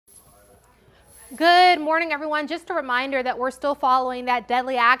Good morning, everyone. Just a reminder that we're still following that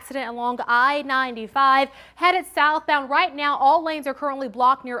deadly accident along I-95 headed southbound. Right now, all lanes are currently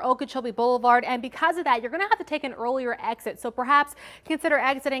blocked near Okeechobee Boulevard, and because of that, you're going to have to take an earlier exit. So perhaps consider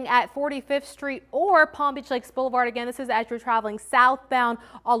exiting at 45th Street or Palm Beach Lakes Boulevard. Again, this is as you're traveling southbound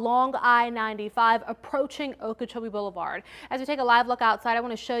along I-95 approaching Okeechobee Boulevard. As we take a live look outside, I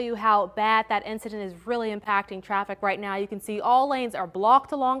want to show you how bad that incident is really impacting traffic right now. You can see all lanes are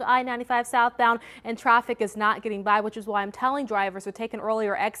blocked along I-95 southbound, and traffic is not getting by, which is why I'm telling drivers to take an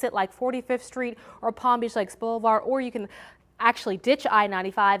earlier exit like 45th Street or Palm Beach Lakes Boulevard, or you can actually ditch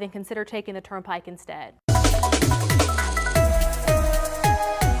I-95 and consider taking the turnpike instead.